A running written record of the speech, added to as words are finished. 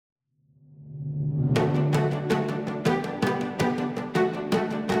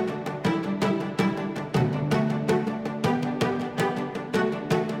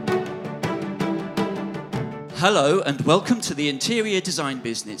Hello and welcome to the Interior Design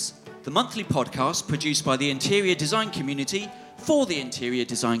Business, the monthly podcast produced by the interior design community for the interior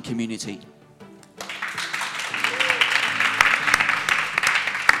design community.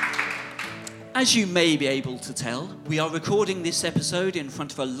 As you may be able to tell, we are recording this episode in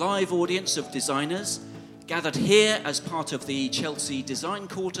front of a live audience of designers gathered here as part of the Chelsea Design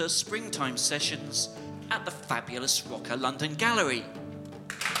Quarter Springtime Sessions at the fabulous Roca London Gallery.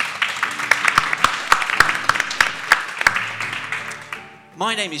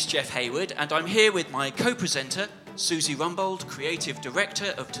 My name is Jeff Hayward and I'm here with my co-presenter, Susie Rumbold, Creative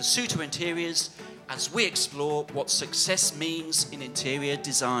Director of Tosuto Interiors, as we explore what success means in interior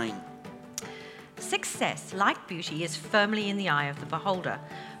design. Success, like beauty, is firmly in the eye of the beholder.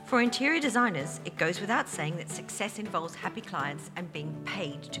 For interior designers, it goes without saying that success involves happy clients and being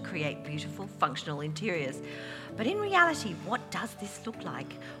paid to create beautiful, functional interiors. But in reality, what does this look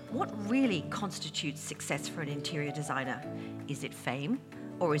like? What really constitutes success for an interior designer? Is it fame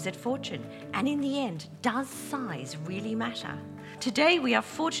or is it fortune? And in the end, does size really matter? Today, we are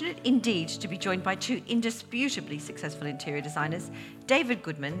fortunate indeed to be joined by two indisputably successful interior designers, David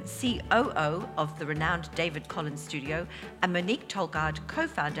Goodman, COO of the renowned David Collins Studio, and Monique Tollgard,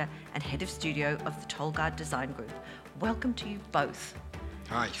 co-founder and head of studio of the Tollgard Design Group. Welcome to you both.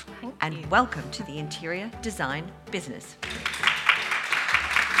 Hi. Thank you. Welcome to the interior design business.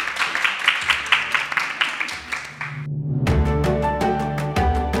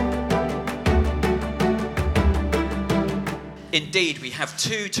 Indeed, we have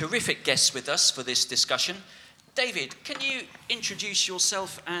two terrific guests with us for this discussion. David, can you introduce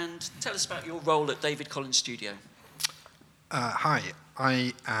yourself and tell us about your role at David Collins Studio? Hi,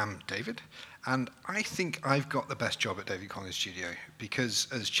 I am David, and I think I've got the best job at David Collins Studio because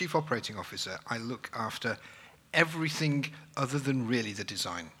as Chief Operating Officer, I look after everything other than really the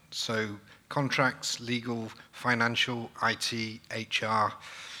design. So contracts, legal, financial, IT, HR,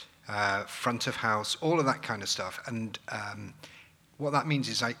 front of house, all of that kind of stuff. And what that means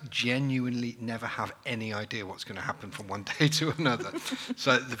is I genuinely never have any idea what's going to happen from one day to another.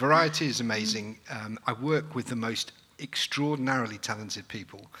 So the variety is amazing. I work with the most extraordinarily talented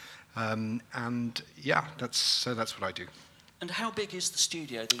people. And yeah, that's what I do. And how big is the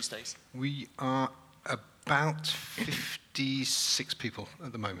studio these days? We are about 56 people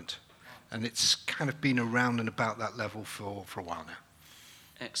at the moment. And it's kind of been around and about that level for a while now.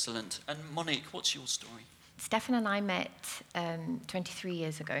 Excellent. And Monique, what's your story? Stefan and I met 23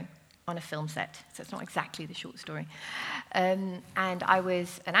 years ago on a film set, so it's not exactly the short story. And I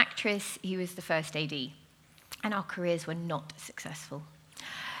was an actress, he was the first AD, and our careers were not successful.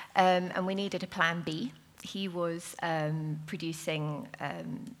 And we needed a plan B. He was producing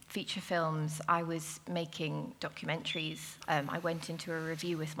feature films, I was making documentaries. I went into a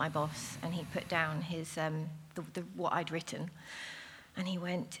review with my boss, and he put down his what I'd written. And he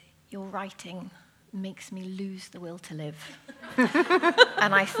went, "Your writing makes me lose the will to live."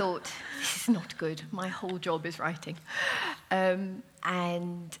 And I thought, this is not good. My whole job is writing.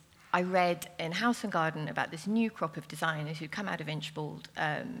 And I read in House and Garden about this new crop of designers who'd come out of Inchbald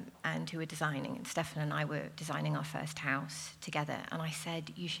and who were designing. And Stefan and I were designing our first house together. And I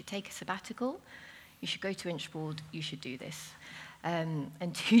said, you should take a sabbatical. You should go to Inchbald. You should do this. And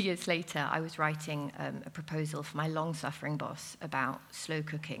 2 years later, I was writing a proposal for my long-suffering boss about slow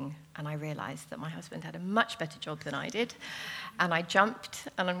cooking, and I realized that my husband had a much better job than I did. And I jumped,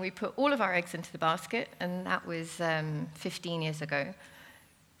 and then we put all of our eggs into the basket, and that was 15 years ago.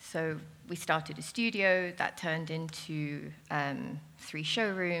 So we started a studio, that turned into 3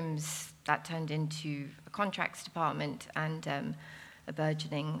 showrooms, that turned into a contracts department, and a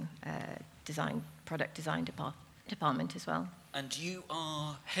burgeoning product design department as well. And you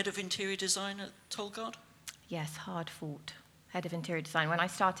are head of interior design at Tollgard? Yes, hard fought. Head of interior design. When I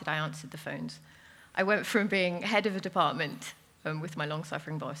started, I answered the phones. I went from being head of a department with my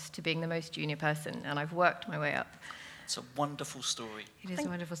long-suffering boss to being the most junior person, and I've worked my way up. It's a wonderful story. It is a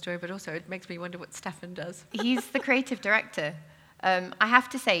wonderful story, but also it makes me wonder what Stefan does. He's the creative director. I have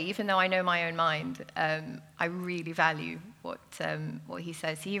to say, even though I know my own mind, I really value what he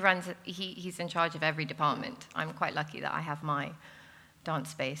says. He's in charge of every department. I'm quite lucky that I have my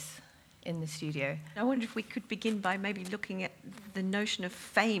dance space in the studio. I wonder if we could begin by maybe looking at the notion of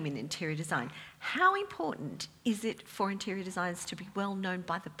fame in interior design. How important is it for interior designers to be well known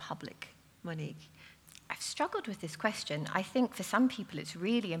by the public, Monique? I've struggled with this question. I think for some people it's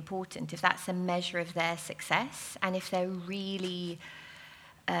really important if that's a measure of their success and if they're really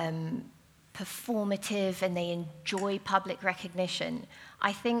performative and they enjoy public recognition.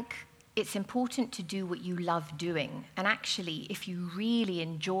 I think it's important to do what you love doing. And actually, if you really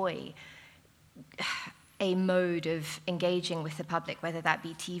enjoy a mode of engaging with the public, whether that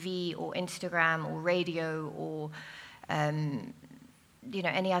be TV or Instagram or radio or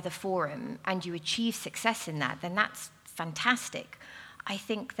any other forum, and you achieve success in that, then that's fantastic. I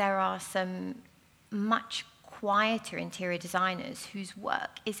think there are some much quieter interior designers whose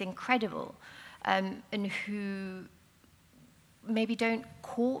work is incredible, and who maybe don't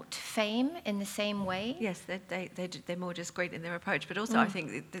court fame in the same way. Yes, they're more discreet in their approach. But also, I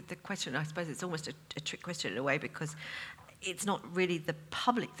think the question, I suppose it's almost a trick question in a way, because it's not really the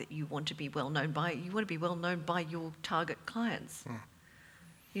public that you want to be well known by. You want to be well known by your target clients.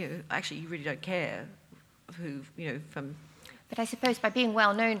 Actually, you really don't care who, from... But I suppose by being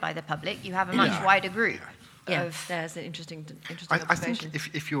well known by the public, you have a much wider group. There's an interesting I observation.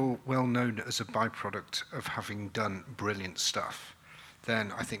 think if you're well known as a byproduct of having done brilliant stuff,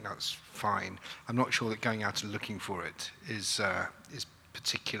 then I think that's fine. I'm not sure that going out and looking for it is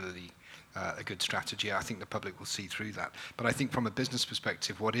particularly a good strategy. I think the public will see through that. But I think from a business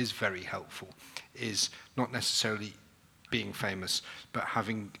perspective, what is very helpful is not necessarily being famous, but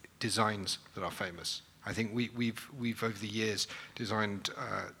having designs that are famous. I think we've over the years designed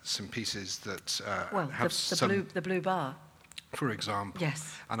some pieces that have the blue bar, for example.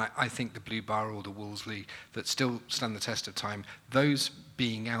 Yes. And I think the blue bar or the Wolseley that still stand the test of time, those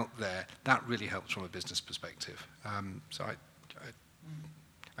being out there, that really helps from a business perspective. So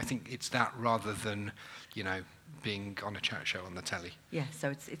I think it's that rather than being on a chat show on the telly. Yeah, so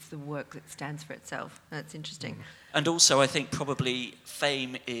it's the work that stands for itself. That's interesting. And also, I think probably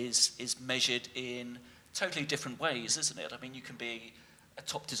fame is measured in totally different ways, isn't it? I mean, you can be a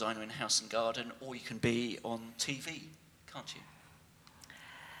top designer in house and garden, or you can be on TV, can't you?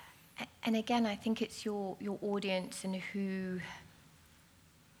 And again, I think it's your audience and who,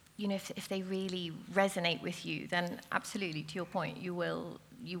 if they really resonate with you, then absolutely, to your point, you will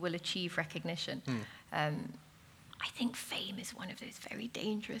achieve recognition. I think fame is one of those very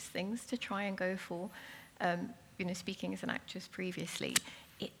dangerous things to try and go for. Speaking as an actress previously,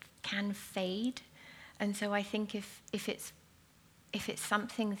 it can fade, and so I think if it's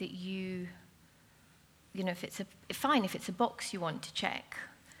something that if it's a box you want to check,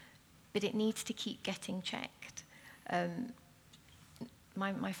 but it needs to keep getting checked.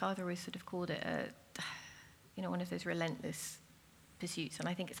 My father always sort of called it one of those relentless pursuits, and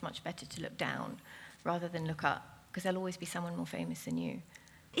I think it's much better to look down rather than look up, because there'll always be someone more famous than you.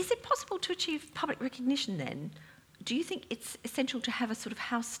 Is it possible to achieve public recognition then? Do you think it's essential to have a sort of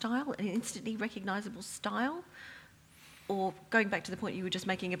house style, an instantly recognisable style? Or going back to the point you were just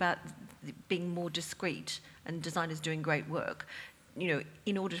making about being more discreet and designers doing great work,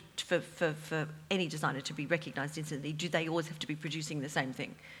 in order for any designer to be recognised instantly, do they always have to be producing the same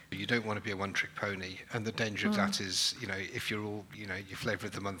thing? You don't want to be a one-trick pony, and the danger of that is, if you're all, your flavour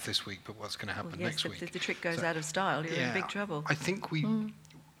of the month this week, but what's going to happen next week? If the trick goes out of style, you're in big trouble. I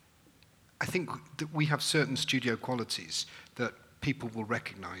think that we have certain studio qualities that people will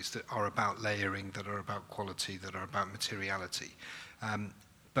recognise that are about layering, that are about quality, that are about materiality.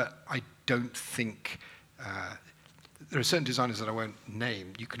 But I don't think... there are certain designers that I won't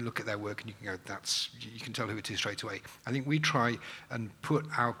name. You can look at their work and you can go, you can tell who it is straight away. I think we try and put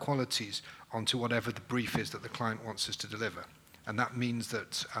our qualities onto whatever the brief is that the client wants us to deliver. And that means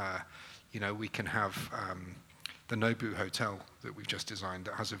that, we can have the Nobu Hotel that we've just designed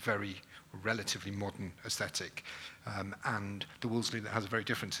that has a very relatively modern aesthetic, and the Wolseley that has a very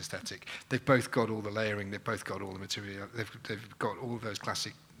different aesthetic. They've both got all the layering, they've both got all the material, they've got all those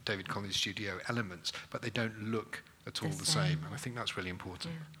classic David Collins studio elements, but they don't look at all the same, and I think that's really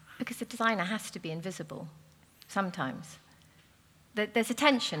important. Yeah. Because the designer has to be invisible sometimes. There's a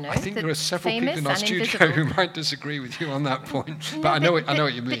tension, no? I think there are several people in our studio who might disagree with you on that point, but I know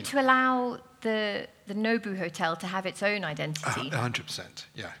what you mean. But to allow the Nobu Hotel to have its own identity. 100%,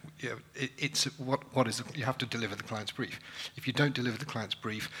 yeah. It's what is you have to deliver the client's brief. If you don't deliver the client's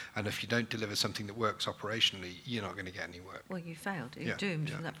brief, and if you don't deliver something that works operationally, you're not going to get any work. Well, you failed. You're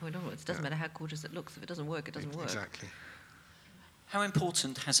doomed from that point onwards. It doesn't matter how gorgeous it looks. If it doesn't work, it doesn't work. Exactly. How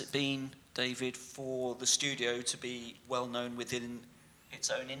important has it been, David, for the studio to be well known within its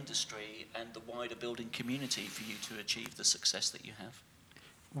own industry and the wider building community for you to achieve the success that you have?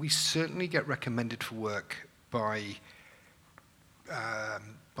 We certainly get recommended for work by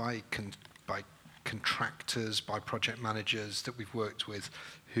contractors, by project managers that we've worked with,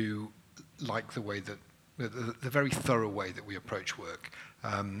 who like the way that the very thorough way that we approach work.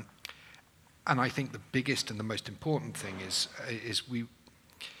 And I think the biggest and the most important thing is we.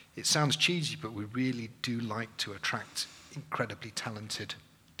 It sounds cheesy, but we really do like to attract incredibly talented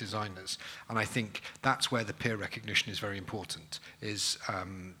designers. And I think that's where the peer recognition is very important, is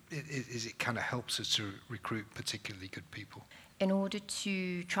it kind of helps us to recruit particularly good people. In order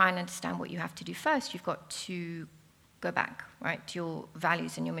to try and understand what you have to do first, you've got to go back, right, to your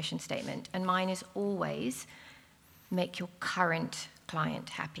values and your mission statement. And mine is always make your current client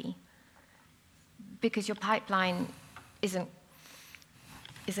happy, because your pipeline isn't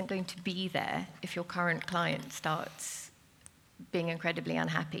going to be there if your current client starts being incredibly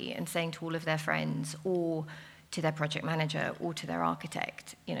unhappy and saying to all of their friends or to their project manager or to their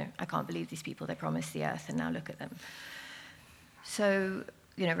architect, I can't believe these people, they promised the earth and now look at them. So,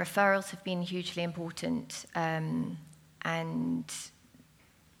 referrals have been hugely important, and,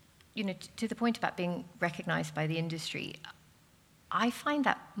 to the point about being recognized by the industry, I find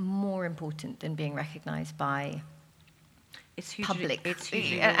that more important than being recognized by public. It's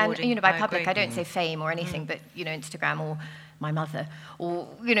hugely and rewarding. by public, I don't say fame or anything, but Instagram or my mother or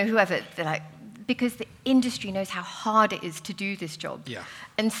whoever. They're like, because the industry knows how hard it is to do this job. Yeah.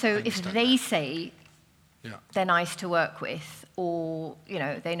 And so if they say they're nice to work with, or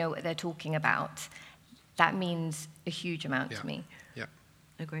they know what they're talking about, that means a huge amount to me. Yeah.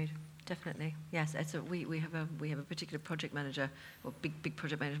 Agreed. Definitely, yes. So we have a particular project manager, or big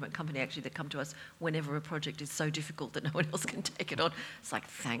project management company actually, that come to us whenever a project is so difficult that no one else can take it on. It's like,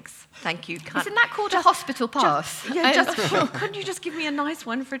 thanks, thank you. Isn't that called a hospital pass? Couldn't you just give me a nice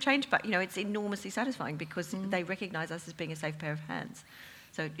one for a change? But it's enormously satisfying because they recognise us as being a safe pair of hands.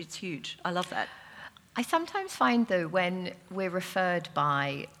 So it's huge. I love that. I sometimes find though, when we're referred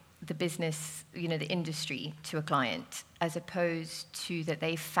by the business, the industry to a client, as opposed to that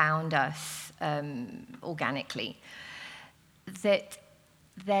they found us organically, that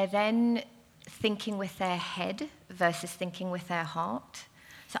they're then thinking with their head versus thinking with their heart.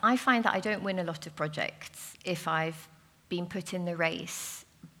 So I find that I don't win a lot of projects if I've been put in the race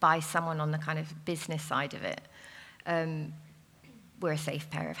by someone on the kind of business side of it. We're a safe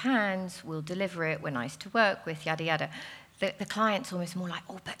pair of hands, we'll deliver it, we're nice to work with, yada, yada. The client's almost more like,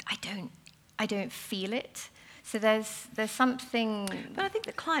 but I don't feel it. So there's something. But I think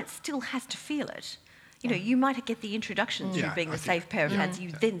the client still has to feel it. You might get the introduction through being the safe pair of hands. You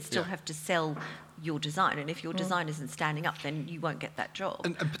then still have to sell your design, and if your design isn't standing up, then you won't get that job.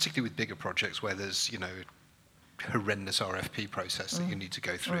 And particularly with bigger projects where there's horrendous RFP process that you need to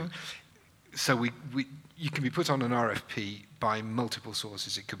go through. So you can be put on an RFP by multiple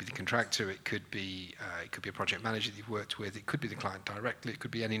sources. It could be the contractor, it could be a project manager that you've worked with, it could be the client directly, it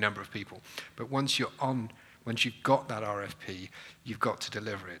could be any number of people. But once you've got that RFP, you've got to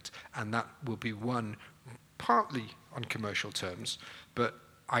deliver it, and that will be won partly on commercial terms, but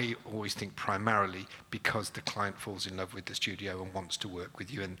I always think primarily because the client falls in love with the studio and wants to work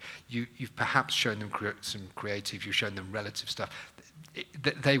with you, and you've perhaps shown them some creative, you've shown them relative stuff.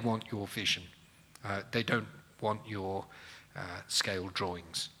 They want your vision. They don't want your scale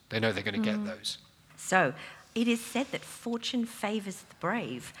drawings. They know they're going to get those. So, it is said that fortune favours the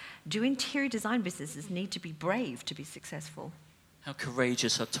brave. Do interior design businesses need to be brave to be successful? How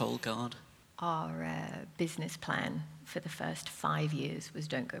courageous are Tollgard? Our business plan for the first 5 years was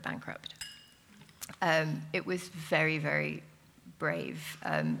don't go bankrupt. It was very, very brave.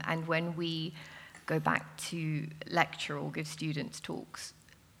 And when we go back to lecture or give students talks,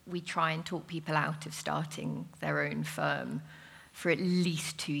 we try and talk people out of starting their own firm for at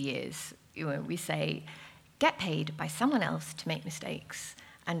least 2 years. We say, get paid by someone else to make mistakes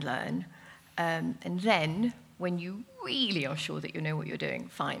and learn. And then, when you really are sure that you know what you're doing,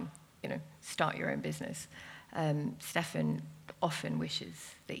 fine, start your own business. Stefan often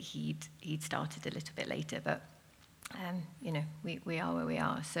wishes that he'd started a little bit later, but we are where we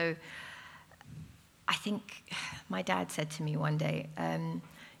are. So I think my dad said to me one day,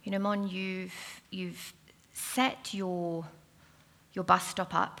 Mon, you've set your bus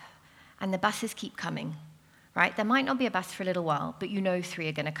stop up, and the buses keep coming, right? There might not be a bus for a little while, but 3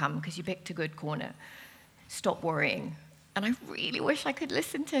 are going to come because you picked a good corner. Stop worrying. And I really wish I could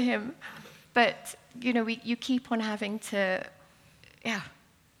listen to him, but you keep on having to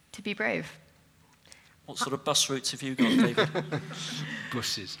be brave. What sort of bus routes have you got, David?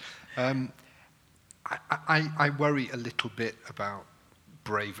 Buses. I worry a little bit about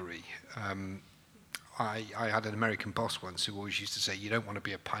bravery. I had an American boss once who always used to say, you don't want to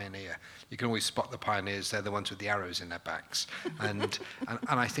be a pioneer. You can always spot the pioneers, they're the ones with the arrows in their backs. And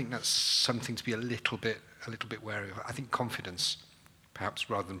I think that's something to be a little bit wary of. I think confidence, perhaps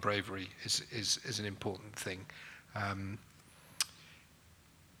rather than bravery, is an important thing. And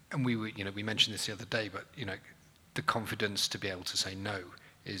we mentioned this the other day, but the confidence to be able to say no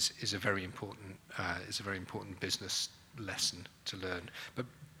is a very important business lesson to learn. But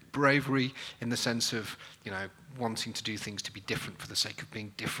bravery in the sense of, wanting to do things to be different for the sake of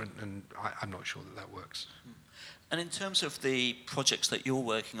being different, and I'm not sure that works. And in terms of the projects that you're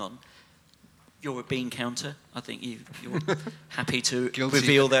working on, you're a bean counter. I think you're happy to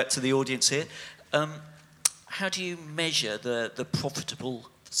reveal that to the audience here. How do you measure the profitable,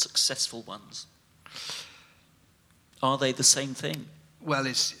 successful ones? Are they the same thing? Well,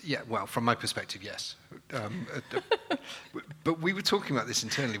 from my perspective, yes. But we were talking about this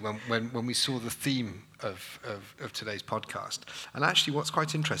internally when we saw the theme of today's podcast. And actually what's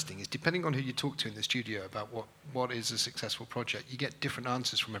quite interesting is, depending on who you talk to in the studio about what is a successful project, you get different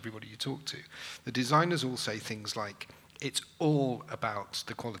answers from everybody you talk to. The designers all say things like, it's all about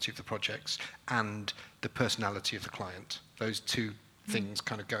the quality of the projects and the personality of the client. Those two things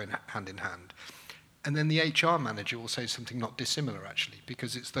kind of go hand in hand. And then the HR manager will say something not dissimilar, actually,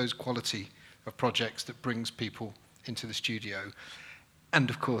 because it's those quality of projects that brings people into the studio. And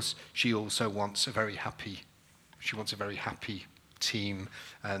of course, she also wants a very happy team,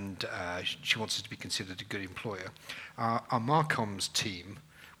 and she wants us to be considered a good employer. Our Marcoms team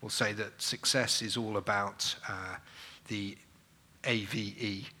will say that success is all about the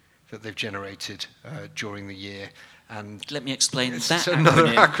AVE that they've generated during the year. And let me explain it's that another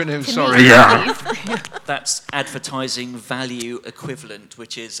acronym. Sorry. That's advertising value equivalent,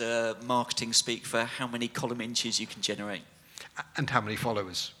 which is marketing speak for how many column inches you can generate. And how many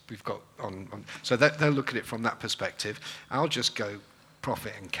followers we've got on. So they'll look at it from that perspective. I'll just go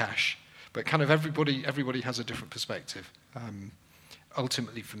profit and cash. But kind of everybody has a different perspective.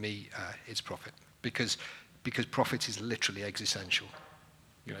 Ultimately, for me, it's profit. Because profit is literally existential.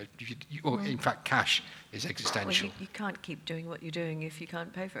 Or in fact, cash is existential. Well, you can't keep doing what you're doing if you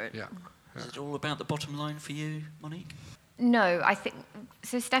can't pay for it. Yeah. Is it all about the bottom line for you, Monique? No, I think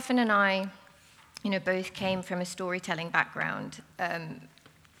so. Stefan and I, both came from a storytelling background, and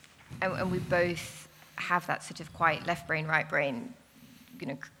we both have that sort of quite left brain, right brain,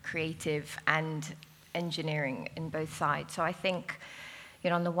 creative and engineering in both sides. So I think,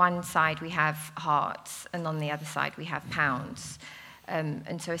 on the one side we have hearts, and on the other side we have pounds.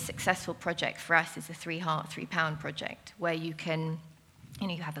 And so a successful project for us is a 3-heart, 3-pound project, where you can,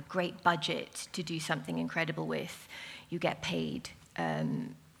 you have a great budget to do something incredible with. You get paid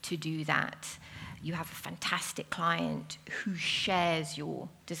to do that. You have a fantastic client who shares your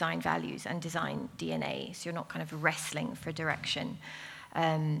design values and design DNA, so you're not kind of wrestling for direction.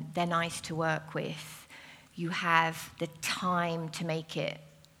 They're nice to work with. You have the time to make it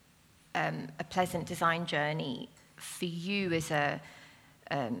a pleasant design journey for you as a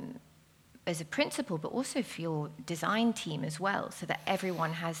principal, but also for your design team as well, so that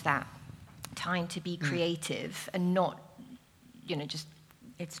everyone has that time to be creative and not, just...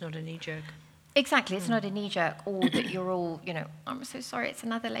 It's not a knee-jerk. Exactly, it's not a knee-jerk, or that you're all, I'm so sorry, it's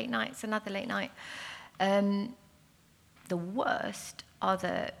another late night. The worst are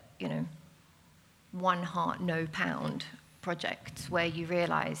the, 1 heart, no pound projects where you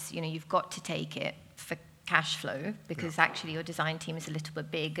realise, you've got to take it for cash flow because actually your design team is a little bit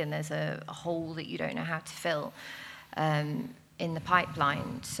big and there's a hole that you don't know how to fill in the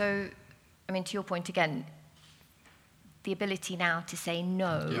pipeline. So, to your point again, the ability now to say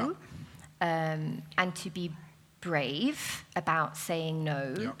no and to be brave about saying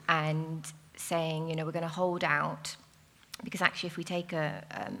no and saying, we're going to hold out, because actually if we take a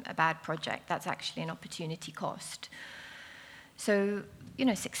bad project, that's actually an opportunity cost. So,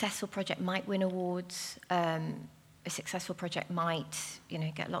 a successful project might win awards. A successful project might,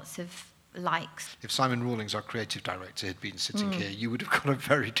 get lots of likes. If Simon Rawlings, our creative director, had been sitting here, you would have got a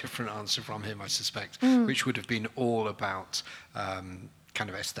very different answer from him, I suspect, which would have been all about kind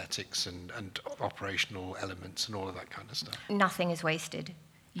of aesthetics and operational elements and all of that kind of stuff. Nothing is wasted.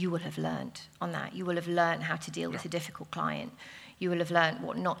 You will have learned on that. You will have learned how to deal with a difficult client. You will have learned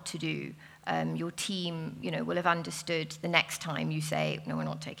what not to do. Your team, will have understood the next time you say, no, we're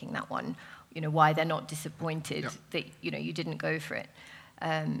not taking that one, why they're not disappointed that, you didn't go for it.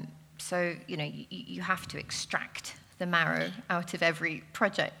 So, you have to extract the marrow out of every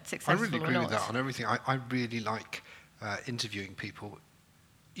project, successful or not. I really agree with that on everything. I really like interviewing people,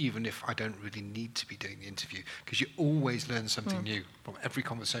 even if I don't really need to be doing the interview, because you always learn something new from every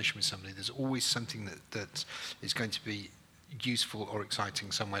conversation with somebody. There's always something that is going to be useful or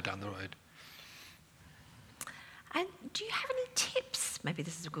exciting somewhere down the road. And do you have any tips? Maybe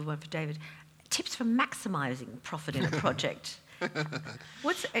this is a good one for David. Tips for maximising profit in a project.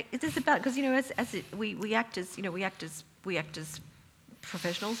 What's this about? Because we act as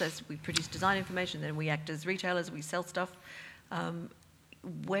professionals, as we produce design information, then we act as retailers, we sell stuff.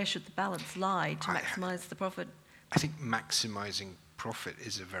 Where should the balance lie to maximise the profit? I think maximising profit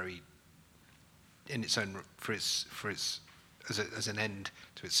is a very, in its own, for its as an end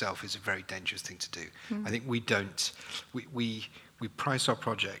to itself, is a very dangerous thing to do. I think we price our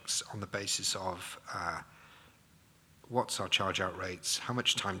projects on the basis of what's our charge out rates, how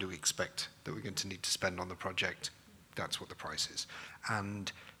much time do we expect that we're going to need to spend on the project. That's what the price is.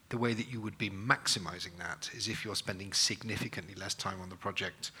 And the way that you would be maximizing that is if you're spending significantly less time on the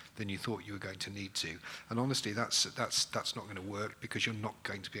project than you thought you were going to need to. And honestly, that's not going to work, because you're not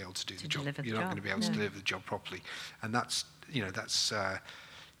going to be able to do the job. You're not going to be able to deliver the job properly. And that's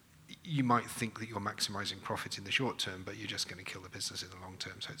you might think that you're maximizing profit in the short term, but you're just going to kill the business in the long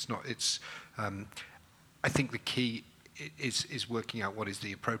term. So it's not. I think the key is working out what is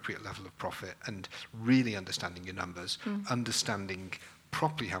the appropriate level of profit and really understanding your numbers, understanding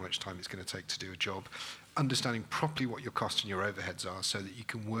properly how much time it's going to take to do a job, understanding properly what your costs and your overheads are, so that you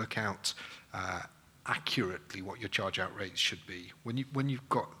can work out accurately what your charge out rates should be. When you've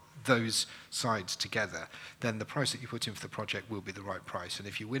got those sides together, then the price that you put in for the project will be the right price. And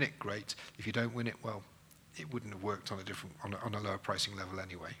if you win it, great. If you don't win it, well, it wouldn't have worked on a lower pricing level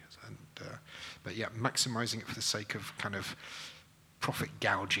anyway. But yeah, maximising it for the sake of kind of profit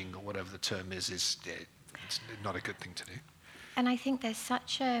gouging, or whatever the term is it's not a good thing to do. And I think there's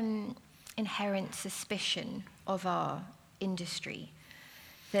such inherent suspicion of our industry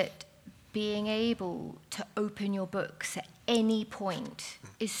that being able to open your books at any point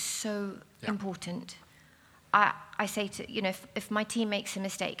is so important. I say to, if my team makes a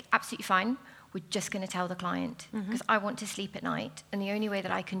mistake, absolutely fine. We're just going to tell the client, because I want to sleep at night. And the only way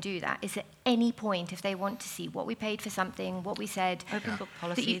that I can do that is at any point, if they want to see what we paid for something, what we said. Open book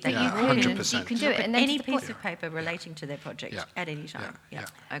policy. You can do it. And any piece of paper relating to their project at any time. Yeah,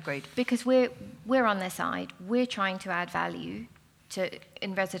 agreed. Because we're on their side. We're trying to add value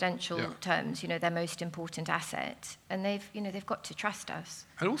in residential terms, their most important asset, and they've got to trust us.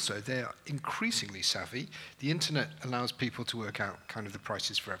 And also, they're increasingly savvy. The internet allows people to work out kind of the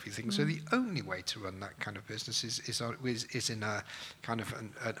prices for everything. So the only way to run that kind of business is in a kind of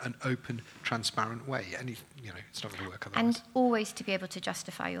an open, transparent way. And it's not going to work otherwise. And always to be able to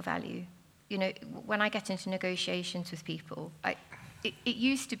justify your value. When I get into negotiations with people, it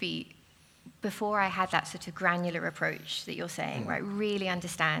used to be, before I had that sort of granular approach that you're saying, right, really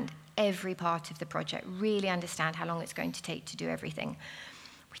understand every part of the project, really understand how long it's going to take to do everything,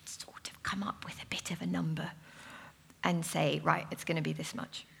 we'd sort of come up with a bit of a number and say, right, it's going to be this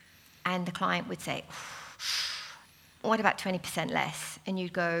much. And the client would say, what about 20% less? And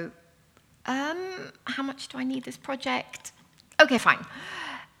you'd go, how much do I need this project? Okay, fine.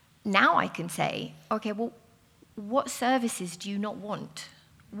 Now I can say, okay, well, what services do you not want?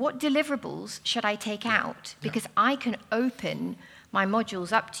 What deliverables should I take out? Because I can open my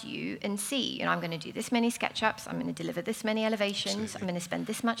modules up to you and see, I'm going to do this many SketchUps, I'm going to deliver this many elevations, I'm going to spend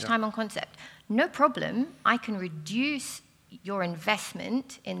this much time on concept. No problem, I can reduce your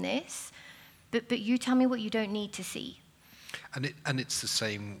investment in this, but you tell me what you don't need to see. And it's the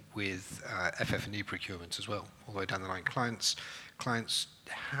same with FF&E procurement as well, all the way down the line. Clients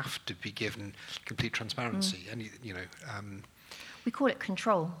have to be given complete transparency. And we call it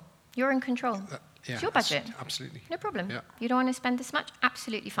control. You're in control. It's your budget. Absolutely. No problem. Yeah. You don't want to spend this much?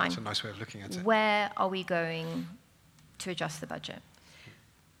 Absolutely fine. That's a nice way of looking at it. Where are we going to adjust the budget?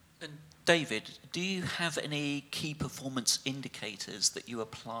 And David, do you have any key performance indicators that you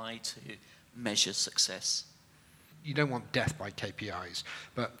apply to measure success? You don't want death by KPIs,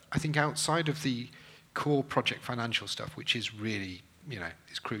 but I think outside of the core project financial stuff, which is really,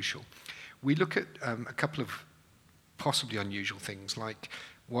 is crucial, we look at a couple of possibly unusual things, like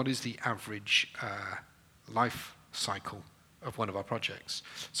what is the average life cycle of one of our projects.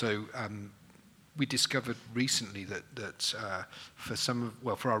 So we discovered recently that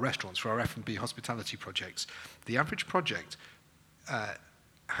for our restaurants, for our F&B hospitality projects, the average project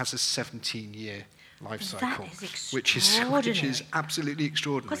has a 17-year life cycle, which is absolutely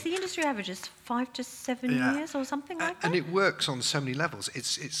extraordinary. Because the industry average is 5 to 7 years or something like that. And it works on so many levels.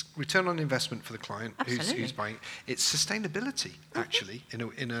 It's return on investment for the client who's buying. It's sustainability, actually,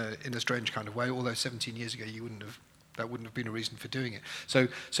 in a strange kind of way. Although 17 years ago that wouldn't have been a reason for doing it. So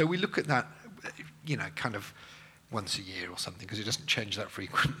we look at that, kind of once a year or something, because it doesn't change that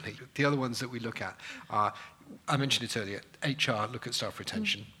frequently. The other ones that we look at are, I mentioned it earlier, HR, look at staff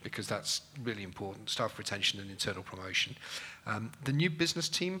retention, because that's really important, staff retention and internal promotion. The new business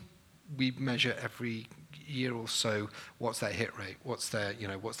team, we measure every year or so what's their hit rate, what's their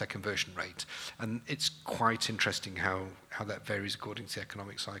conversion rate. And it's quite interesting how that varies according to the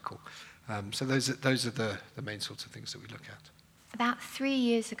economic cycle. So those are the main sorts of things that we look at. About 3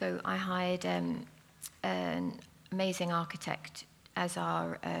 years ago, I hired an amazing architect as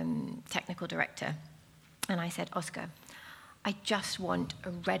our technical director. And I said, Oscar, I just want a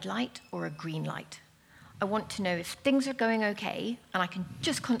red light or a green light. I want to know if things are going okay and I can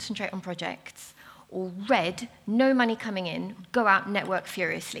just concentrate on projects, or red, no money coming in, go out and network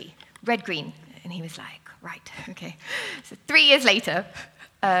furiously. Red, green. And he was like, right, okay. So 3 years later,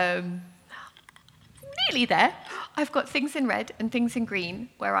 nearly there, I've got things in red and things in green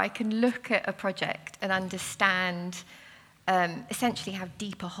where I can look at a project and understand essentially how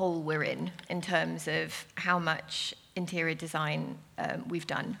deep a hole we're in terms of how much interior design we've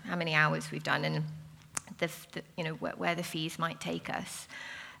done, how many hours we've done, and where the fees might take us.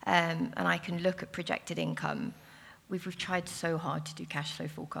 And I can look at projected income. We've tried so hard to do cash flow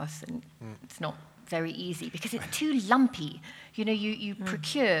forecasts, and it's not very easy because it's too lumpy. You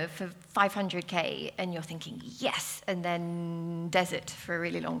procure for 500K and you're thinking, yes, and then desert for a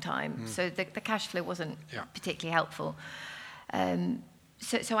really long time. So the cash flow wasn't particularly helpful.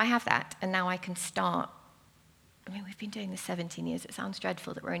 So I have that, and now I can start. I mean, we've been doing this 17 years. It sounds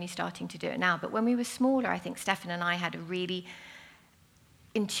dreadful that we're only starting to do it now. But when we were smaller, I think Stefan and I had a really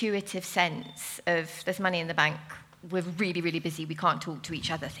intuitive sense of there's money in the bank, we're really, really busy, we can't talk to each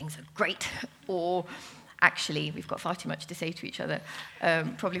other, things are great, or actually, we've got far too much to say to each other,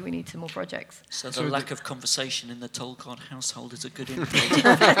 probably we need some more projects. So the lack of conversation in the Tollgard household is a good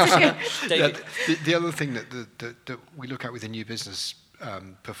indicator. David? The other thing that we look at with the new business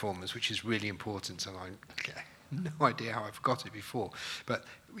performers, which is really important, and I no idea how I've got it before, but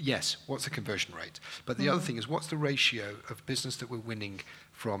yes, what's the conversion rate? But the other thing is, what's the ratio of business that we're winning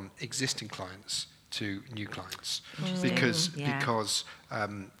from existing clients to new clients? Because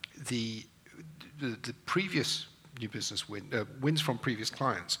the previous new business wins from previous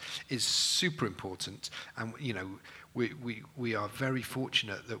clients is super important, and we are very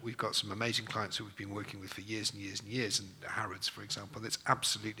fortunate that we've got some amazing clients that we've been working with for years and years and years, and Harrods, for example, that's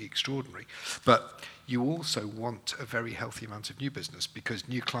absolutely extraordinary. But you also want a very healthy amount of new business, because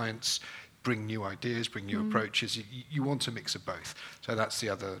new clients bring new ideas, bring new approaches. You want a mix of both. So that's the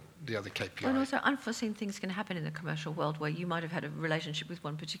other KPI. And also, unforeseen things can happen in the commercial world, where you might have had a relationship with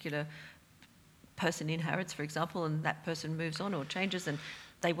one particular person in Harrods, for example, and that person moves on or changes, and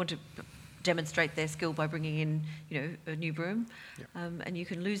they want to demonstrate their skill by bringing in, a new broom, and you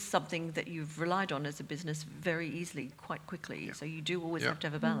can lose something that you've relied on as a business very easily, quite quickly. So you do always have to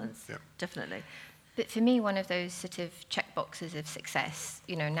have a balance, definitely. But for me, one of those sort of check boxes of success,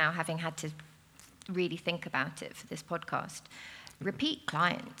 now having had to really think about it for this podcast, repeat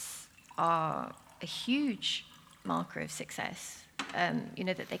clients are a huge marker of success.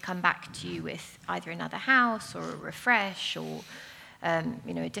 That they come back to you with either another house or a refresh or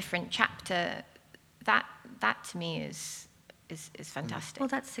a different chapter. That to me is fantastic. Well,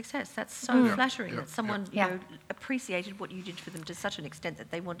 that's success. That's so flattering that someone appreciated what you did for them to such an extent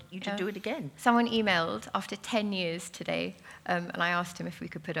that they wanted you to do it again. Someone emailed after 10 years today, and I asked him if we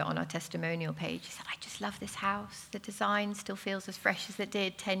could put it on our testimonial page. He said, I just love this house. The design still feels as fresh as it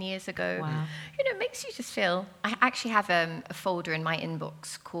did 10 years ago. Wow. It makes you just feel... I actually have a folder in my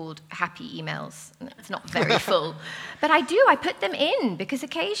inbox called Happy Emails. It's not very full. But I put them in, because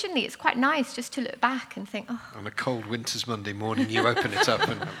occasionally it's quite nice just to look back and think, oh... On a cold winter's Monday morning, you open it up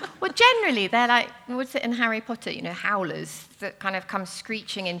and... Well, generally, they're like, what's it in Harry Potter, howlers that kind of come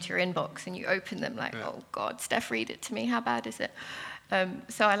screeching into your inbox, and you open them like, oh, God, Steph, read it to me. How bad is it?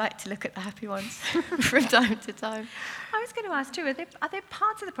 So I like to look at the happy ones from time to time. I was going to ask, too, are there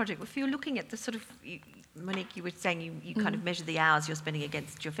parts of the project, if you're looking at the sort of... Monique, you were saying you kind of measure the hours you're spending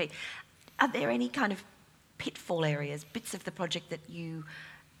against your fee. Are there any kind of pitfall areas, bits of the project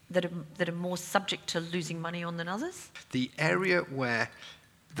that are more subject to losing money on than others? The area where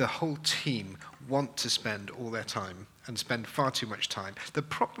the whole team want to spend all their time and spend far too much time. The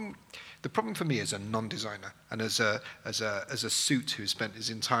problem for me as a non-designer and as a suit who spent his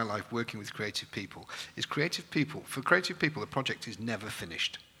entire life working with creative people is for creative people, the project is never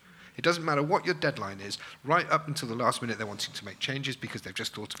finished. It doesn't matter what your deadline is, right up until the last minute they're wanting to make changes because they've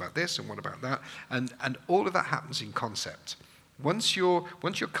just thought about this and what about that, and all of that happens in concept. Once your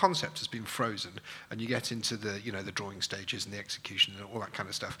concept has been frozen and you get into the the drawing stages and the execution and all that kind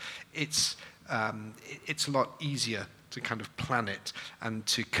of stuff, it's a lot easier to kind of plan it and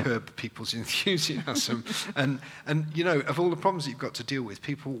to curb people's enthusiasm. and of all the problems that you've got to deal with,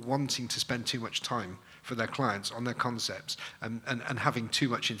 people wanting to spend too much time for their clients on their concepts and having too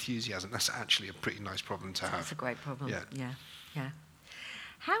much enthusiasm, that's actually a pretty nice problem to have. That's a great problem. Yeah.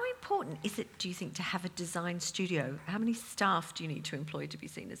 How important is it, do you think, to have a design studio? How many staff do you need to employ to be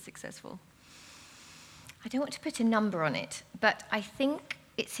seen as successful? I don't want to put a number on it, but I think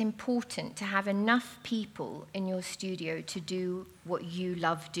it's important to have enough people in your studio to do what you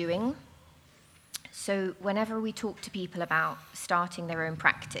love doing. So whenever we talk to people about starting their own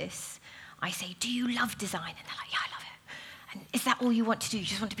practice, I say, do you love design? And they're like, yeah, I love it. And is that all you want to do? You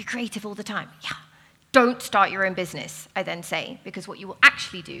just want to be creative all the time? Yeah. Don't start your own business, I then say, because what you will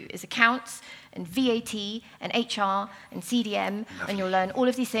actually do is accounts and VAT and HR and CDM, and you'll learn all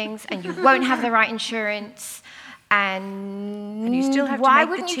of these things, and you won't have the right insurance. And you still have to why make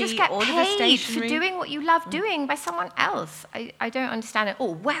wouldn't the you just tea, get order the paid for stationery? doing what you love doing by someone else? I don't understand it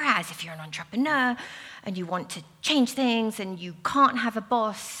all. Whereas if you're an entrepreneur and you want to change things and you can't have a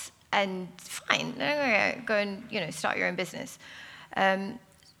boss, and fine, go and start your own business.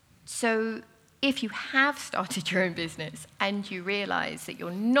 So if you have started your own business and you realize that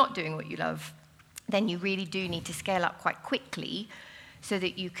you're not doing what you love, then you really do need to scale up quite quickly so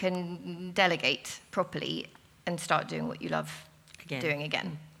that you can delegate properly and start doing what you love doing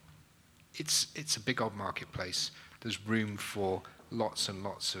again. It's a big old marketplace. There's room for lots and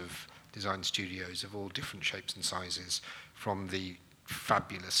lots of design studios of all different shapes and sizes, from the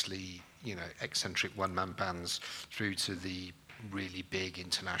fabulously, eccentric one-man bands through to the really big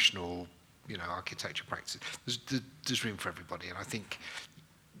international, architecture practices. There's room for everybody, and I think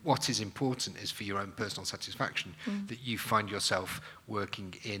what is important is for your own personal satisfaction that you find yourself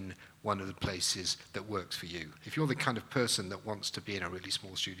working in one of the places that works for you. If you're the kind of person that wants to be in a really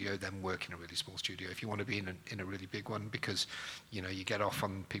small studio, then work in a really small studio. If you want to be in a really big one because you get off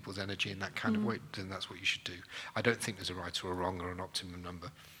on people's energy in that kind of way, then that's what you should do. I don't think there's a right or a wrong or an optimum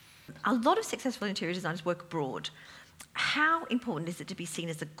number. A lot of successful interior designers work abroad. How important is it to be seen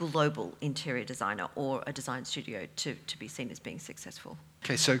as a global interior designer or a design studio to be seen as being successful?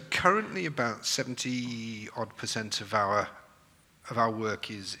 Okay, so currently about 70% of our work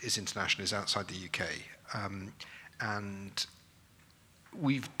is international, is outside the UK, and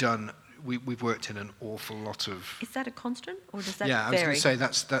we've worked in an awful lot of. Is that a constant, or does that vary? I was going to say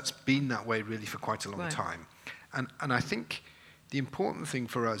that's been that way really for quite a long time, and I think the important thing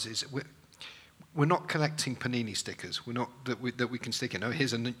for us is we're not collecting panini stickers. We're not that we can stick in. Oh,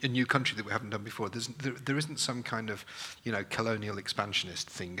 here's a new country that we haven't done before. There isn't some kind of colonial expansionist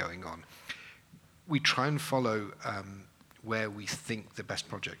thing going on. We try and follow where we think the best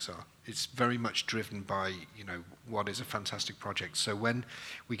projects are. It's very much driven by what is a fantastic project. So when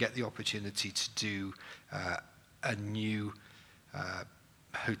we get the opportunity to do a new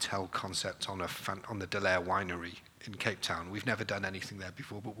hotel concept on the Delaire Winery in Cape Town. We've never done anything there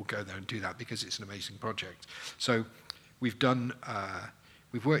before, but we'll go there and do that because it's an amazing project. So we've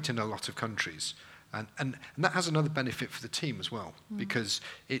worked in a lot of countries, and that has another benefit for the team as well, because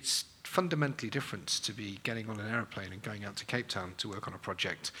it's fundamentally different to be getting on an aeroplane and going out to Cape Town to work on a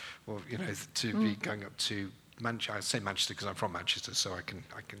project, or to be going up to Manchester. I say Manchester because I'm from Manchester, so I can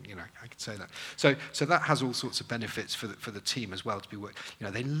say that. So that has all sorts of benefits for the team as well to be work.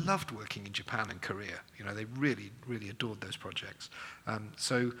 They loved working in Japan and Korea. They really adored those projects.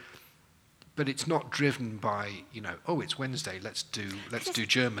 But it's not driven by it's Wednesday, let's do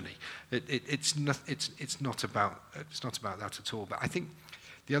Germany. It's not about that at all. But I think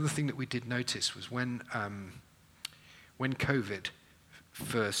the other thing that we did notice was when COVID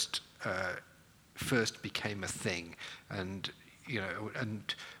first became a thing, and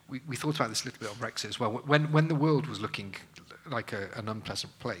we thought about this a little bit on Brexit as well. When the world was looking like an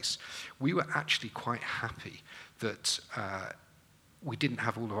unpleasant place, we were actually quite happy that we didn't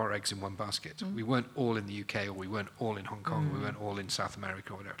have all of our eggs in one basket. We weren't all in the UK, or we weren't all in Hong Kong, or we weren't all in South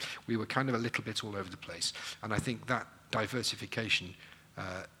America, or whatever. We were kind of a little bit all over the place, and I think that diversification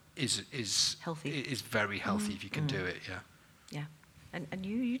is healthy. Is very healthy if you can do it. Yeah. And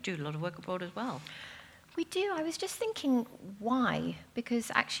you do a lot of work abroad as well. We do. I was just thinking why, because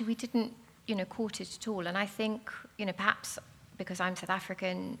actually we didn't, court it at all. And I think, perhaps because I'm South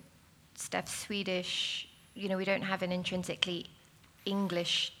African, Steph's Swedish, we don't have an intrinsically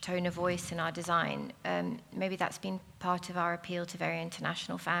English tone of voice in our design. Maybe that's been part of our appeal to very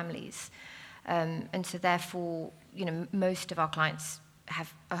international families. And so therefore, most of our clients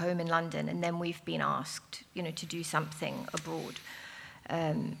have a home in London, and then we've been asked, to do something abroad.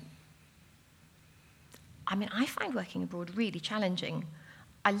 I find working abroad really challenging.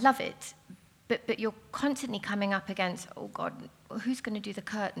 I love it, but you're constantly coming up against, oh God, who's going to do the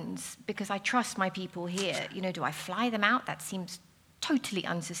curtains? Because I trust my people here. Do I fly them out? That seems totally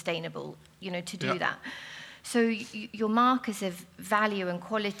unsustainable, to do that. So your markers of value and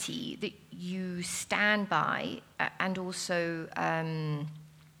quality that you stand by, and also,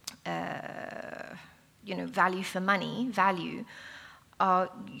 value for money,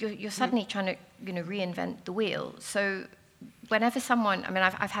 you're suddenly trying to, reinvent the wheel. So whenever someone,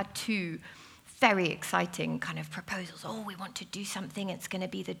 I've had 2 very exciting kind of proposals. Oh, we want to do something. It's going to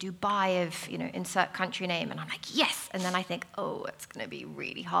be the Dubai of, insert country name. And I'm like, yes. And then I think, oh, it's going to be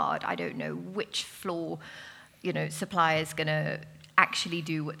really hard. I don't know which floor, supplier is going to actually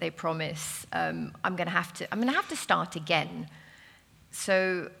do what they promise. I'm going to have to start again.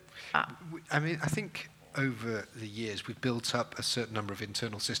 So, I think over the years we've built up a certain number of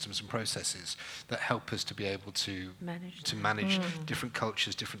internal systems and processes that help us to be able to manage different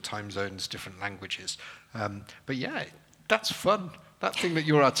cultures, different time zones, different languages. But yeah, that's fun. That thing that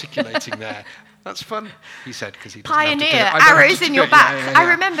you're articulating there, that's fun, he said, because he doesn't Pioneer, have to do it. arrows in your back. Yeah.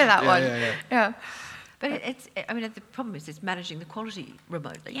 I remember that one. Yeah. But the problem is it's managing the quality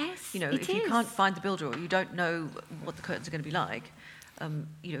remotely. Yes, if you can't find the builder or you don't know what the curtains are going to be like, and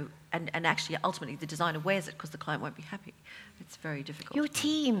actually ultimately the designer wears it because the client won't be happy. It's very difficult. Your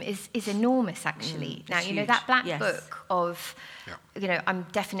team is enormous, actually. Now, that black book of, I'm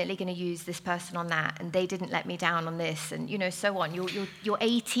definitely going to use this person on that, and they didn't let me down on this, and, so on. Your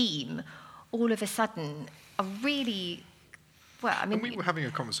A team, all of a sudden, are really, And we were having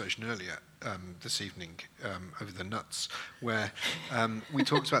a conversation earlier this evening over the nuts, where we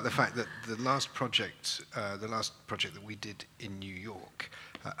talked about the fact that the last project that we did in New York,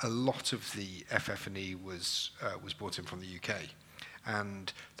 a lot of the FF&E was brought in from the UK,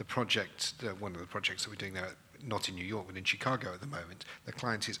 and the project, one of the projects that we're doing there, not in New York but in Chicago at the moment, the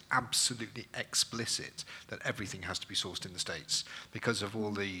client is absolutely explicit that everything has to be sourced in the States because of all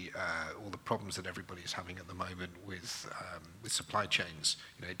the problems that everybody is having at the moment with supply chains.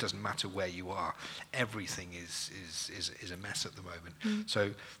 It doesn't matter where you are, everything is a mess at the moment. So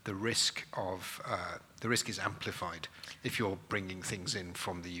the risk is amplified if you're bringing things in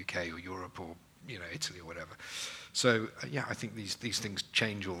from the UK or Europe or Italy or whatever. So I think these things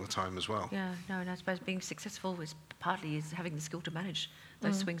change all the time as well. Yeah, no, and I suppose being successful is having the skill to manage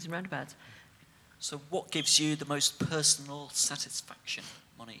those swings and roundabouts. So what gives you the most personal satisfaction,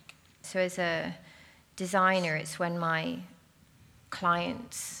 Monique? So as a designer, it's when my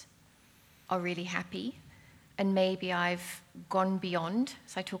clients are really happy, and maybe I've gone beyond.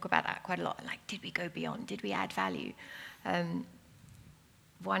 So I talk about that quite a lot. Like, did we go beyond? Did we add value?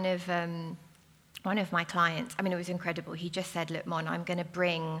 One of my clients, it was incredible. He just said, look, Mon, I'm going to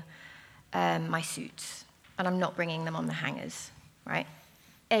bring my suits, and I'm not bringing them on the hangers, right?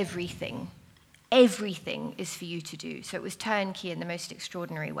 Everything is for you to do. So it was turnkey in the most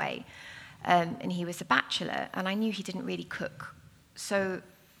extraordinary way. And he was a bachelor, and I knew he didn't really cook. But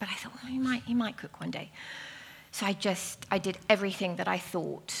I thought, well, he might cook one day. So I did everything that I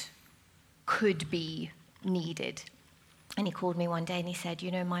thought could be needed. And he called me one day and he said,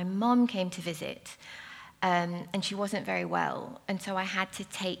 my mom came to visit and she wasn't very well. And so I had to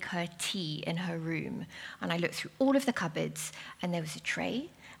take her tea in her room. And I looked through all of the cupboards and there was a tray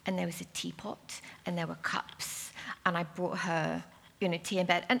and there was a teapot and there were cups. And I brought her, tea in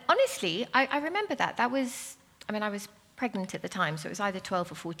bed. And honestly, I remember that. That was, I was pregnant at the time, so it was either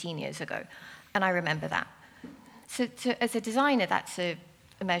 12 or 14 years ago. And I remember that. So as a designer, that's a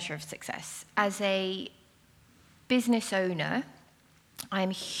measure of success. As a business owner,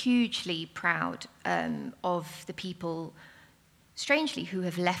 I'm hugely proud of the people, strangely, who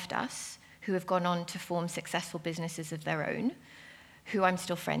have left us, who have gone on to form successful businesses of their own, who I'm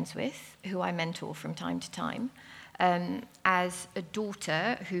still friends with, who I mentor from time to time. As a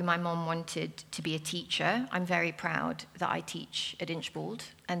daughter who my mom wanted to be a teacher, I'm very proud that I teach at Inchbald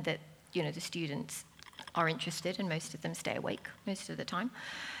and that, the students are interested and most of them stay awake most of the time.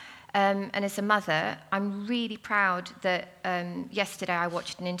 And as a mother, I'm really proud that yesterday I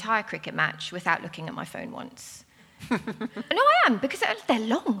watched an entire cricket match without looking at my phone once. No, I am, because they're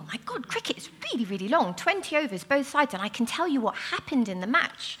long. Oh my God, cricket is really, really long. 20 overs, both sides, and I can tell you what happened in the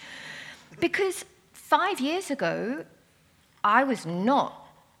match. Because 5 years ago, I was not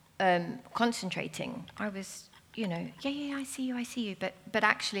concentrating. I was, I see you. But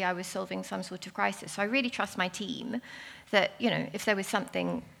actually, I was solving some sort of crisis. So I really trust my team that, if there was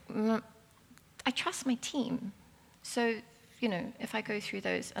something, I trust my team. So, if I go through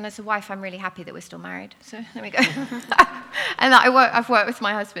those, and as a wife, I'm really happy that we're still married. So there we go. And I've worked with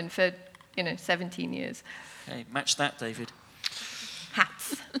my husband for, 17 years. Okay, match that, David.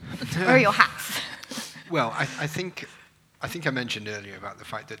 Hats. Where are your hats? Well, I think I mentioned earlier about the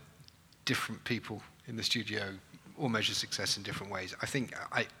fact that different people in the studio all measure success in different ways. I think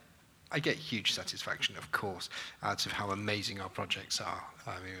I get huge satisfaction, of course, out of how amazing our projects are.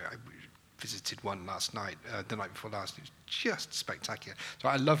 I visited one last night, the night before last. It was just spectacular. So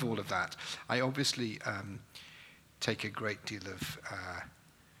I love all of that. I obviously take a great deal of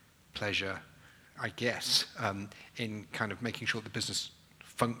pleasure I guess, in kind of making sure the business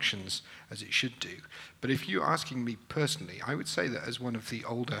functions as it should do. But if you're asking me personally, I would say that as one of the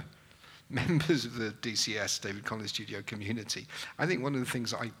older members of the DCS, David Collins Studio community, I think one of the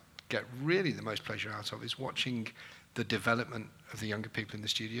things that I get really the most pleasure out of is watching the development of the younger people in the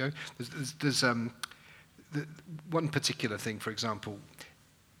studio. There's one particular thing, for example,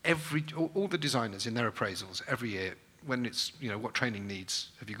 all the designers in their appraisals every year, when it's, what training needs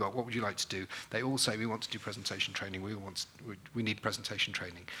have you got, what would you like to do, they all say we want to do presentation training, we need presentation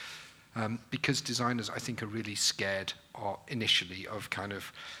training. Because designers, I think, are really scared initially of kind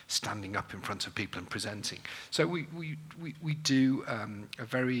of standing up in front of people and presenting. So we do a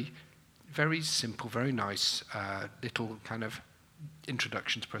very, very simple, very nice little kind of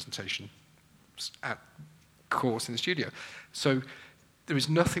introduction to presentation course in the studio. So there is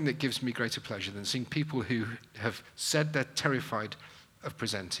nothing that gives me greater pleasure than seeing people who have said they're terrified of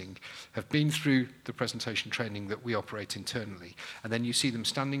presenting, have been through the presentation training that we operate internally, and then you see them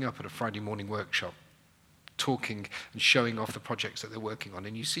standing up at a Friday morning workshop, talking and showing off the projects that they're working on,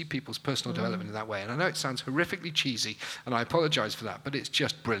 and you see people's personal development in that way. And I know it sounds horrifically cheesy, and I apologize for that, but it's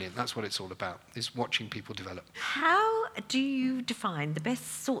just brilliant. That's what it's all about, is watching people develop. How do you define the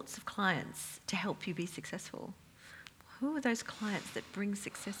best sorts of clients to help you be successful? Who are those clients that bring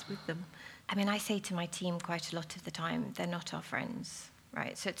success with them? I mean, I say to my team quite a lot of the time, they're not our friends,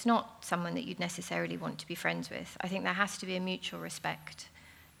 right? So it's not someone that you'd necessarily want to be friends with. I think there has to be a mutual respect.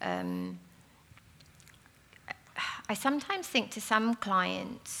 I sometimes think to some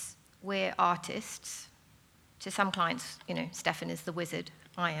clients, we're artists. To some clients, Stefan is the wizard.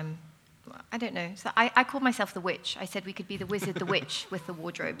 I don't know. So I called myself the witch. I said we could be the wizard, the witch with the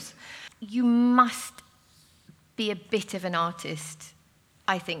wardrobes. You must be a bit of an artist,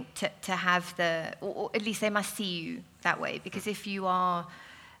 I think, to have or at least they must see you that way. Because if you are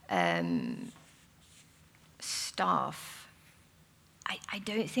staff, I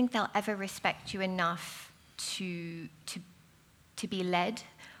don't think they'll ever respect you enough to be led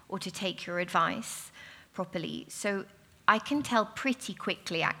or to take your advice properly. So I can tell pretty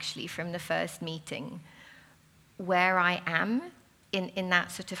quickly, actually, from the first meeting where I am in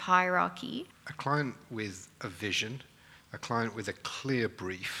that sort of hierarchy. A client with a vision, a client with a clear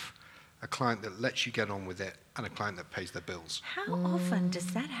brief, a client that lets you get on with it, and a client that pays their bills. How often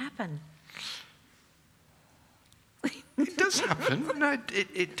does that happen? It does happen. No,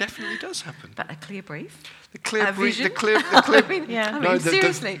 it definitely does happen. But a clear brief? The clear brief. Vision? The clear.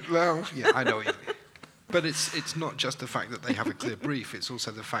 Seriously. Well, yeah, I know what you mean. But it's not just the fact that they have a clear brief. It's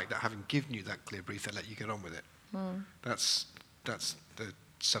also the fact that having given you that clear brief, they let you get on with it. That's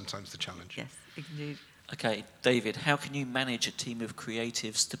sometimes the challenge. Yes, indeed. Okay, David, how can you manage a team of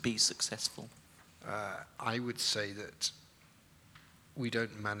creatives to be successful? I would say that we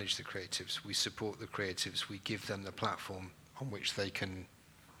don't manage the creatives. We support the creatives. We give them the platform on which they can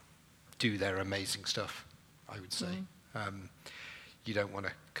do their amazing stuff, I would say. You don't want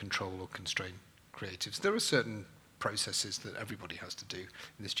to control or constrain creatives. There are certain processes that everybody has to do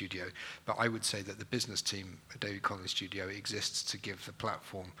in the studio, but I would say that the business team at David Collins Studio exists to give the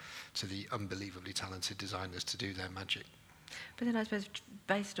platform to the unbelievably talented designers to do their magic. But then I suppose,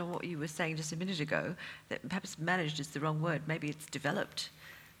 based on what you were saying just a minute ago, that perhaps managed is the wrong word. Maybe it's developed.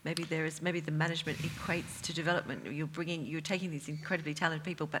 Maybe the management equates to development. You're taking these incredibly talented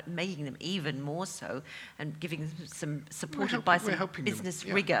people, but making them even more so, and giving them some supported by some business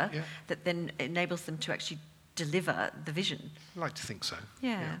rigor that then enables them to actually deliver the vision. I'd like to think so.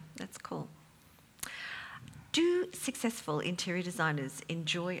 Yeah, that's cool. Do successful interior designers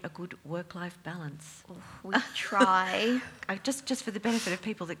enjoy a good work-life balance? Oh, we try. Just for the benefit of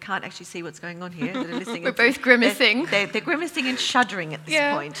people that can't actually see what's going on here, that are listening. We're both grimacing. They're grimacing and shuddering at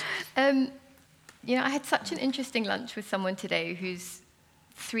this point. I had such an interesting lunch with someone today who's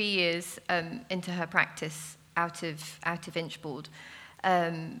 3 years into her practice out of Inchboard.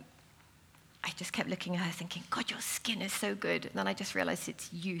 I just kept looking at her thinking, God, your skin is so good. And then I just realized it's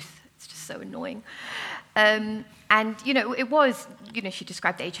youth. It's just so annoying. It was, she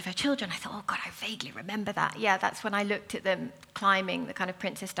described the age of her children. I thought, oh, God, I vaguely remember that. Yeah, that's when I looked at them climbing the kind of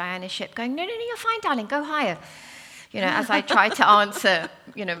Princess Diana ship, going, no, you're fine, darling, go higher. As I tried to answer,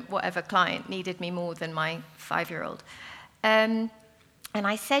 whatever client needed me more than my 5-year-old. And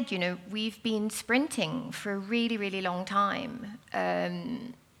I said, we've been sprinting for a really, really long time.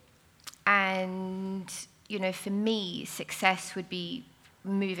 For me, success would be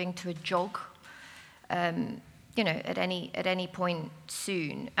moving to a jog, at any point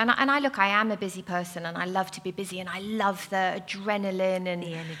soon. And I am a busy person, and I love to be busy, and I love the adrenaline and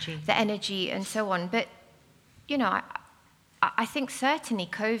the energy and so on. But, I think certainly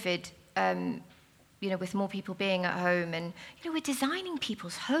COVID with more people being at home, and we're designing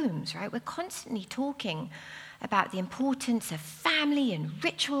people's homes, right? We're constantly talking about the importance of family and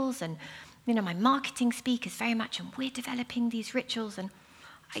rituals, and my marketing speak is very much, and we're developing these rituals. And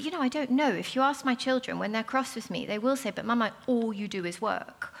I don't know. If you ask my children, when they're cross with me, they will say, "But Mama, all you do is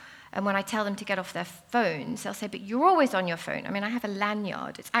work." And when I tell them to get off their phones, they'll say, "But you're always on your phone." I mean, I have a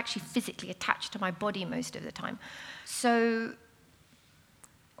lanyard. It's actually physically attached to my body most of the time. So,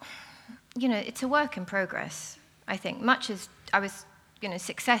 it's a work in progress, I think. Much as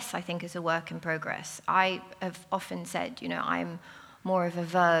success, I think, is a work in progress. I have often said, I'm more of a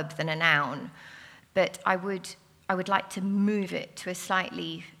verb than a noun. But I would like to move it to a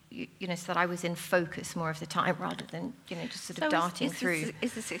slightly, so that I was in focus more of the time rather than, just sort of darting through.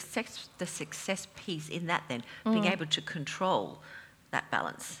 Is the success piece in that then, being able to control that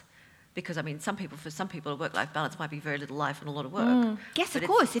balance? Because, for some people, a work-life balance might be very little life and a lot of work. Yes, of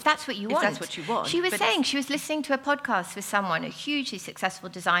course, if that's what you want. If that's what you want. She was saying, she was listening to a podcast with someone, a hugely successful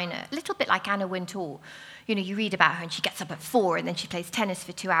designer, a little bit like Anna Wintour. You read about her and she gets up at 4 and then she plays tennis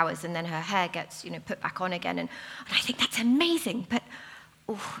for 2 hours and then her hair gets, put back on again. And I think that's amazing, but,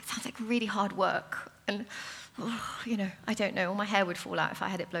 it sounds like really hard work. And, I don't know, all my hair would fall out if I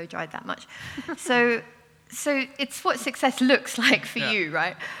had it blow-dried that much. So it's what success looks like for you,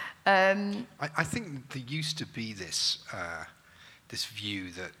 right? I think there used to be this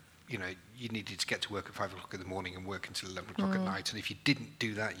view that you needed to get to work at 5 o'clock in the morning and work until 11 o'clock at night, and if you didn't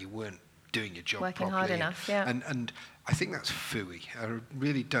do that, you weren't doing your job working properly. Hard enough, yeah. And I think that's phooey. I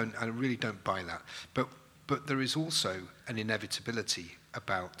really don't buy that. But there is also an inevitability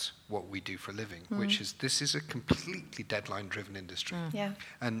about what we do for a living, which is this is a completely deadline-driven industry. Yeah.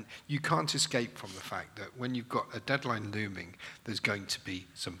 And you can't escape from the fact that when you've got a deadline looming, there's going to be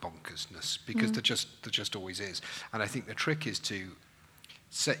some bonkersness, because there just always is. And I think the trick is to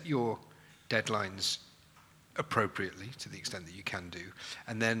set your deadlines appropriately to the extent that you can do,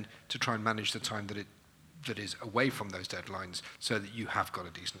 and then to try and manage the time that is away from those deadlines, so that you have got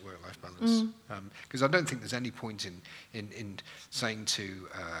a decent work-life balance. Because I don't think there's any point in saying to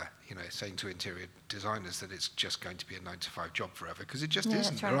interior designers that it's just going to be a 9-to-5 job forever, because it just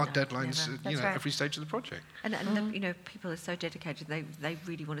isn't. Right. There are deadlines, Right. every stage of the project. And people are so dedicated. They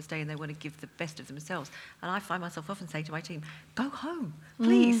really want to stay and they want to give the best of themselves. And I find myself often saying to my team, "Go home,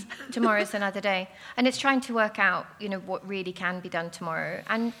 please." Tomorrow's another day. And it's trying to work out, what really can be done tomorrow,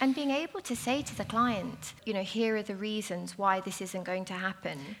 and being able to say to the client, here are the reasons why this isn't going to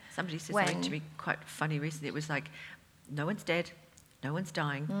happen. Somebody said something to me quite funny recently. It was like, no one's dead, no one's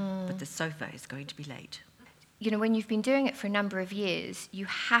dying, but the sofa is going to be late. When you've been doing it for a number of years, you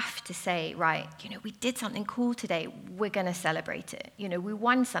have to say, right, we did something cool today, we're going to celebrate it. We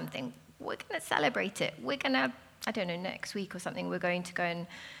won something, we're going to celebrate it. We're going to, I don't know, next week or something, we're going to go and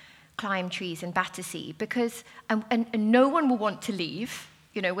climb trees in Battersea, because, and no one will want to leave.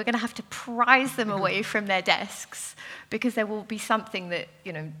 We're going to have to prize them away from their desks, because there will be something that,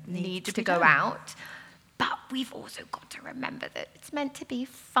 needs to go out. But we've also got to remember that it's meant to be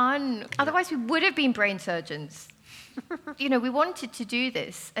fun. Yeah. Otherwise, we would have been brain surgeons. We wanted to do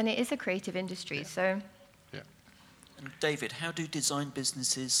this, and it is a creative industry, so... And David, how do design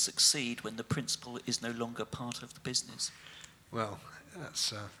businesses succeed when the principal is no longer part of the business? Well,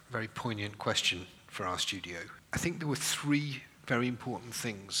 that's a very poignant question for our studio. I think there were 3 very important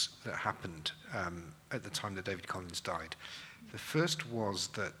things that happened at the time that David Collins died. The first was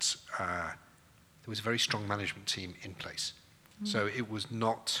that there was a very strong management team in place. So it was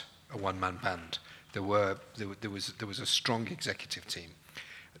not a one-man band. There was a strong executive team.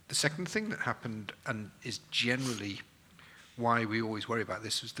 The second thing that happened, and is generally why we always worry about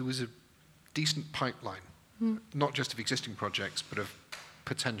this, was there was a decent pipeline, not just of existing projects, but of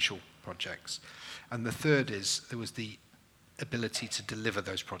potential projects. And the third is there was the ability to deliver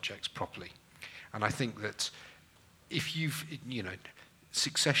those projects properly. And I think that if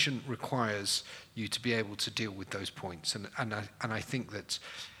succession requires you to be able to deal with those points. And I think that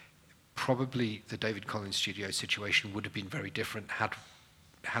probably the David Collins studio situation would have been very different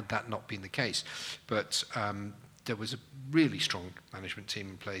had that not been the case. But there was a really strong management team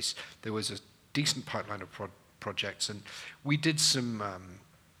in place. There was a decent pipeline of projects, and we did some...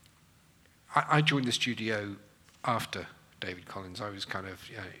 I joined the studio after David Collins. I was kind of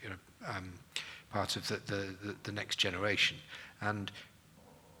part of the next generation, and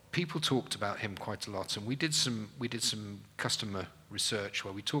people talked about him quite a lot. And we did some customer research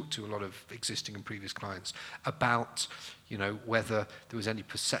where we talked to a lot of existing and previous clients about whether there was any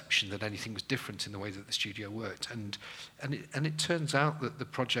perception that anything was different in the way that the studio worked. And it turns out that the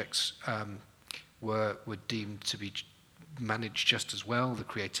projects were deemed to be managed just as well. The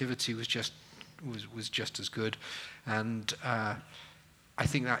creativity was just was just as good, and I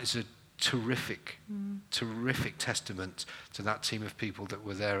think that is a terrific testament to that team of people that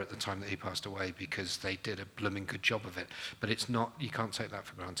were there at the time that he passed away, because they did a blooming good job of it. But it's not, you can't take that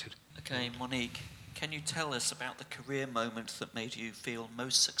for granted. Okay, Monique, can you tell us about the career moment that made you feel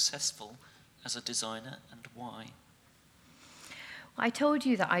most successful as a designer, and why? I told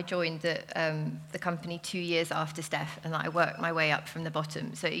you that I joined the company 2 years after Steph, and that I worked my way up from the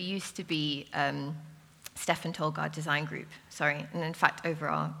bottom. So it used to be Steph and Tollgard Design Group, sorry. And in fact, over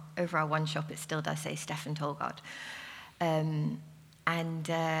our one shop, it still does say Steph and Tollgard. For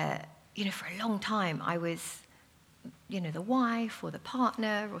a long time, I was, the wife or the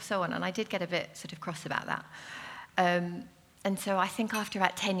partner or so on, and I did get a bit sort of cross about that. And so I think after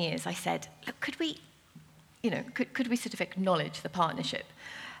about 10 years, I said, look, could we sort of acknowledge the partnership?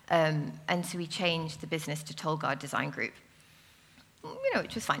 And so we changed the business to Tollgard Design Group,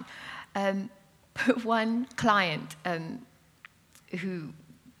 which was fine. But one client who,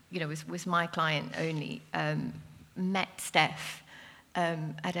 was my client only, met Steph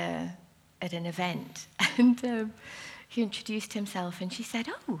at an event, and he introduced himself, and she said,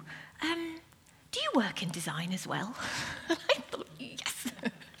 "Oh, do you work in design as well?" And I thought, yes.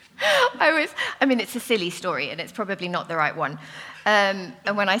 It's a silly story, and it's probably not the right one. And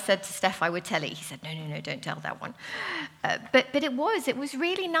when I said to Steph I would tell it, he said, no, don't tell that one. But it was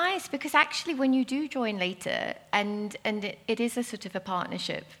really nice, because actually when you do join later, and it is a sort of a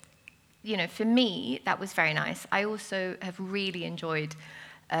partnership, for me, that was very nice. I also have really enjoyed,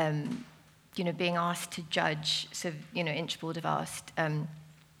 being asked to judge. So, Inchboard have asked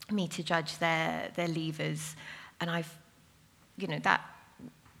me to judge their levers, and that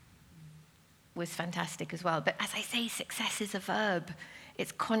was fantastic as well. But as I say, success is a verb.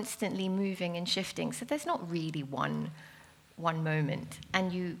 It's constantly moving and shifting. So there's not really one moment.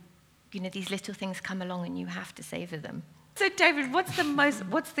 And these little things come along, and you have to savor them. So David, what's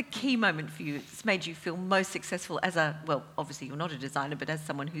the key moment for you that's made you feel most successful as obviously you're not a designer, but as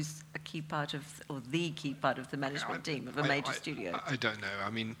someone who's a key part of, or the key part of the management team of a major studio? I don't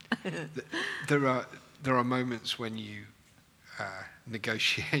know. There are moments when you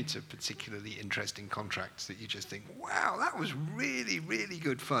negotiate a particularly interesting contract that you just think, wow, that was really, really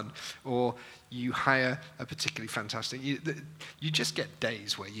good fun. Or you hire a particularly fantastic... You just get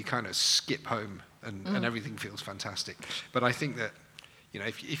days where you kind of skip home and everything feels fantastic. But I think that,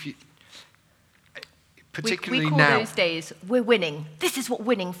 if you... Particularly we call now, those days, we're winning. This is what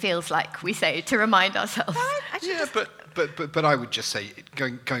winning feels like, we say, to remind ourselves. But I would just say,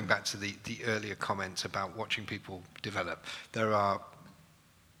 going back to the earlier comments about watching people develop, there are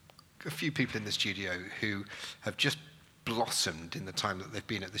a few people in the studio who have just blossomed in the time that they've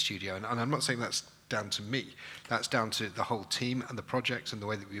been at the studio, and I'm not saying that's down to me. That's down to the whole team and the projects and the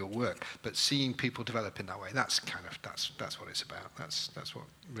way that we all work. But seeing people develop in that way, that's what it's about. That's what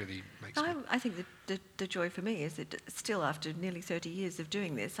really makes me. I think the joy for me is that still, after nearly 30 years of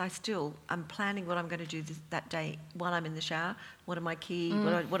doing this, I'm planning what I'm going to do that day while I'm in the shower. What are my key?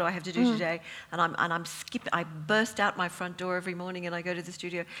 What do I have to do today? And I'm skipping. I burst out my front door every morning and I go to the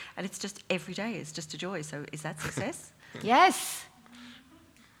studio, and it's just every day. It's just a joy. So is that success? Yes.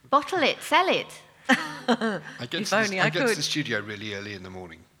 Bottle it, sell it. I get to the studio really early in the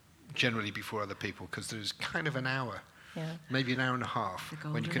morning, generally before other people, because there's kind of an hour, maybe an hour and a half,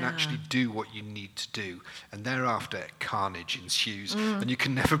 when you can actually do what you need to do, and thereafter carnage ensues, and you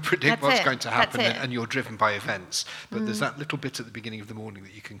can never predict what's going to happen, and you're driven by events. But there's that little bit at the beginning of the morning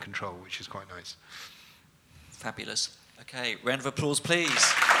that you can control, which is quite nice. Fabulous. Okay, round of applause,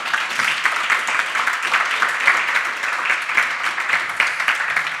 please.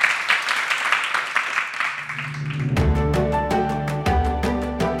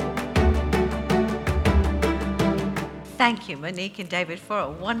 Thank you, Monique and David, for a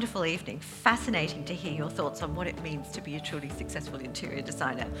wonderful evening. Fascinating to hear your thoughts on what it means to be a truly successful interior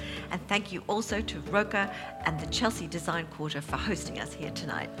designer. And thank you also to Roca and the Chelsea Design Quarter for hosting us here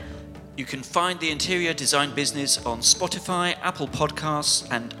tonight. You can find the interior design business on Spotify, Apple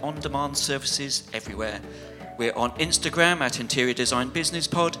Podcasts, and on-demand services everywhere. We're on Instagram at Interior Design Business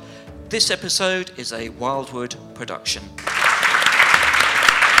Pod. This episode is a Wildwood production.